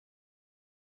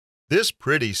This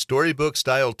pretty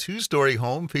storybook-style two-story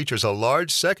home features a large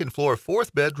second-floor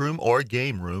fourth bedroom or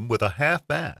game room with a half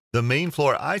bath. The main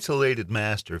floor isolated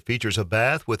master features a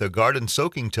bath with a garden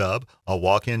soaking tub, a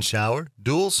walk-in shower,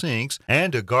 dual sinks,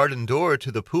 and a garden door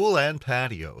to the pool and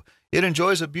patio. It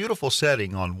enjoys a beautiful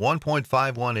setting on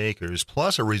 1.51 acres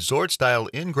plus a resort-style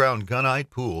in-ground gunite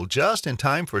pool just in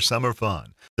time for summer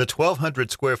fun. The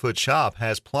 1,200-square-foot shop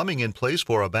has plumbing in place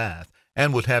for a bath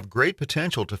and would have great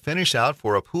potential to finish out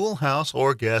for a pool house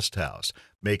or guest house.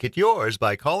 Make it yours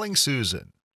by calling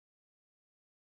Susan.